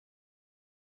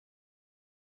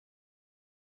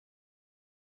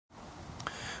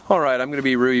Alright, I'm going to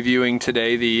be reviewing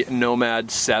today the Nomad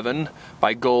 7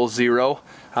 by GoalZero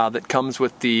that comes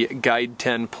with the Guide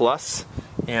 10 Plus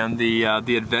and the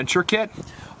Adventure Kit.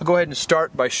 I'll go ahead and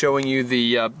start by showing you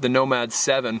the Nomad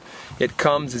 7. It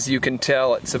comes, as you can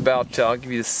tell, it's about, I'll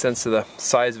give you a sense of the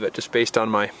size of it just based on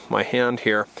my hand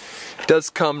here. It does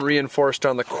come reinforced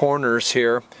on the corners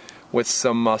here with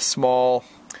some small,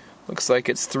 looks like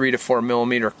it's 3 to 4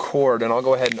 millimeter cord, and I'll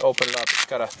go ahead and open it up. It's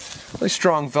got a really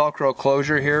strong Velcro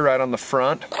closure here right on the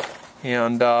front,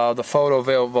 and the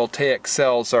photovoltaic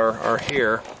cells are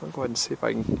here. I'll go ahead and see if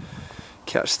I can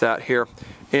catch that here.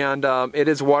 And it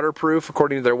is waterproof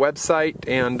according to their website,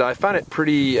 and I found it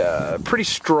pretty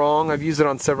strong. I've used it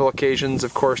on several occasions,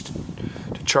 of course,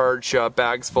 to charge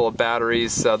bags full of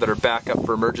batteries that are backup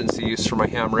for emergency use for my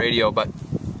ham radio, but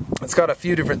it's got a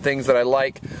few different things that I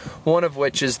like, one of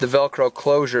which is the Velcro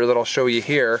closure that I'll show you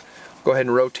here. Go ahead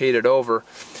and rotate it over.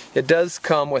 It does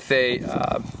come with a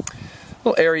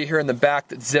little area here in the back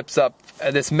that zips up.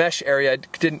 This mesh area, I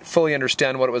didn't fully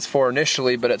understand what it was for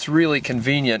initially, but it's really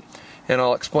convenient, and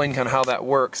I'll explain kind of how that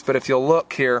works. But if you'll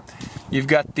look here, you've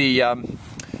got the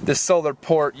this solar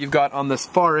port. You've got on this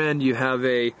far end, you have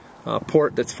a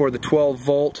port that's for the 12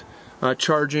 volt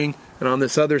charging. And on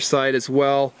this other side as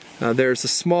well, there's a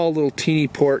small little teeny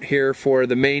port here for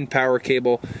the main power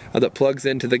cable that plugs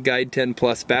into the Guide 10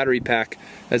 Plus battery pack,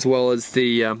 as well as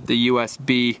the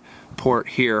USB port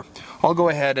here. I'll go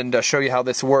ahead and show you how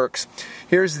this works.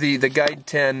 Here's the Guide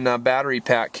 10 battery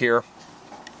pack here.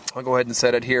 I'll go ahead and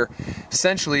set it here.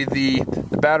 Essentially, the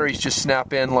batteries just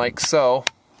snap in like so.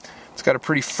 It's got a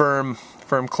pretty firm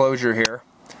closure here,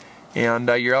 and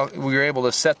you're able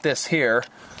to set this here,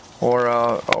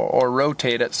 or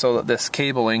rotate it so that this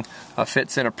cabling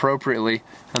fits in appropriately,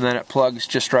 and then it plugs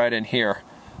just right in here.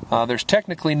 There's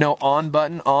technically no on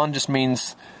button. On just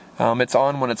means it's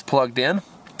on when it's plugged in,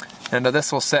 and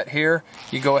this will set here.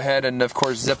 You go ahead and of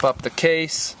course zip up the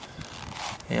case,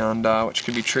 and which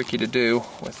could be tricky to do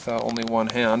with only one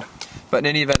hand, but in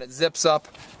any event it zips up,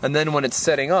 and then when it's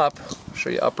setting up, I'll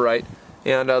show you upright,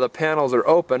 and the panels are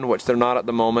open, which they're not at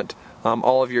the moment.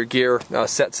 All of your gear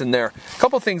sets in there. A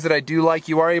couple things that I do like: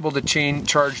 you are able to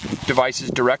charge devices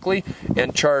directly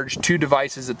and charge two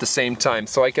devices at the same time.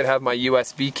 So I could have my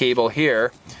USB cable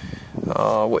here,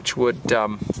 which would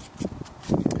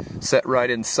set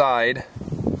right inside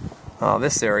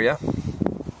this area.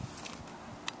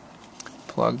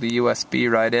 Plug the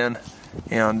USB right in,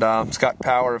 and it's got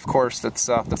power, of course,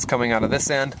 that's coming out of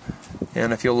this end.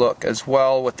 And if you look as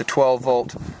well with the 12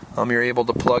 volt, you're able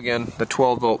to plug in the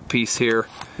 12 volt piece here.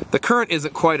 The current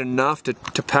isn't quite enough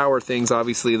to power things,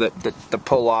 obviously, that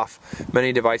pull off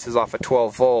many devices off a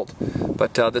 12 volt,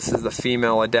 but this is the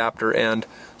female adapter end.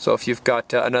 So if you've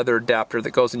got another adapter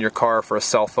that goes in your car for a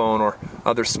cell phone or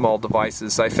other small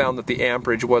devices, I found that the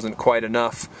amperage wasn't quite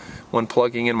enough when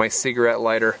plugging in my cigarette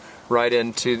lighter right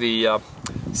into the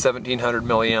 1700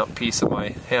 milliamp piece of my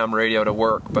ham radio to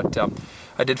work, but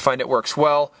I did find it works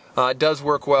well. It does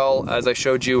work well, as I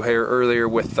showed you here earlier,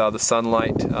 with the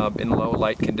sunlight in low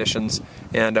light conditions,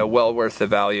 and well worth the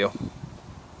value.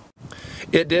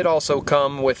 It did also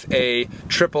come with a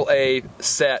AAA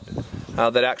set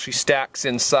that actually stacks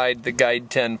inside the Guide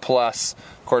 10 Plus,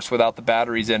 of course without the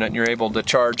batteries in it, and you're able to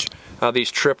charge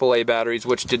these AAA batteries,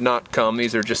 which did not come.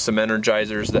 These are just some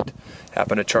energizers that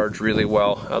happen to charge really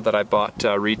well that I bought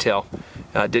retail.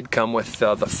 Did come with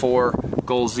the 4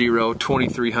 GoalZero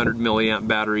 2300 milliamp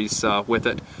batteries with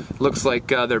it. Looks like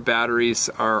their batteries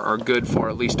are good for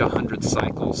at least 100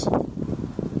 cycles.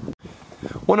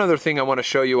 One other thing I want to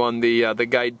show you on the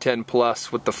Guide 10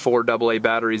 Plus with the 4 AA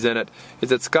batteries in it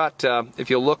is it's got, if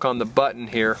you look on the button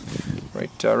here,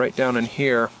 right down in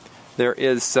here, there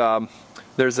is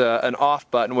there's an off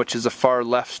button, which is a far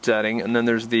left setting, and then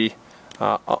there's the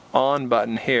on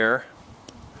button here,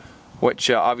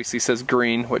 which obviously says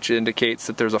green, which indicates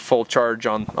that there's a full charge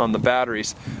on the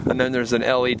batteries. And then there's an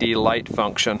LED light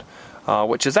function,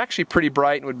 which is actually pretty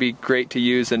bright and would be great to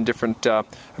use in different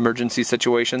emergency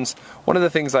situations. One of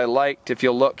the things I liked, if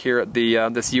you'll look here at the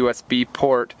this USB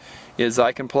port, is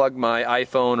I can plug my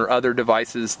iPhone or other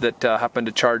devices that happen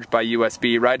to charge by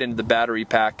USB right into the battery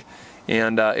pack,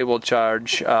 and it will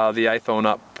charge the iPhone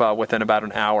up within about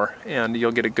an hour, and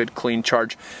you'll get a good clean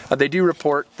charge. They do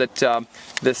report that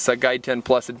this Guide 10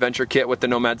 Plus Adventure Kit with the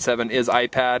Nomad 7 is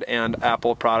iPad and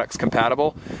Apple products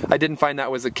compatible. I didn't find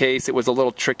that was the case. It was a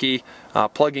little tricky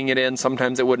plugging it in.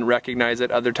 Sometimes it wouldn't recognize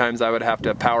it. Other times I would have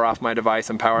to power off my device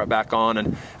and power it back on,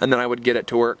 and then I would get it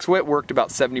to work. So it worked about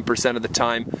 70% of the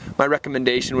time. My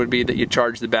recommendation would be that you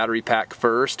charge the battery pack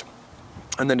first,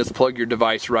 and then just plug your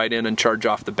device right in and charge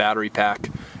off the battery pack,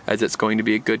 as it's going to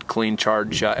be a good clean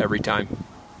charge every time.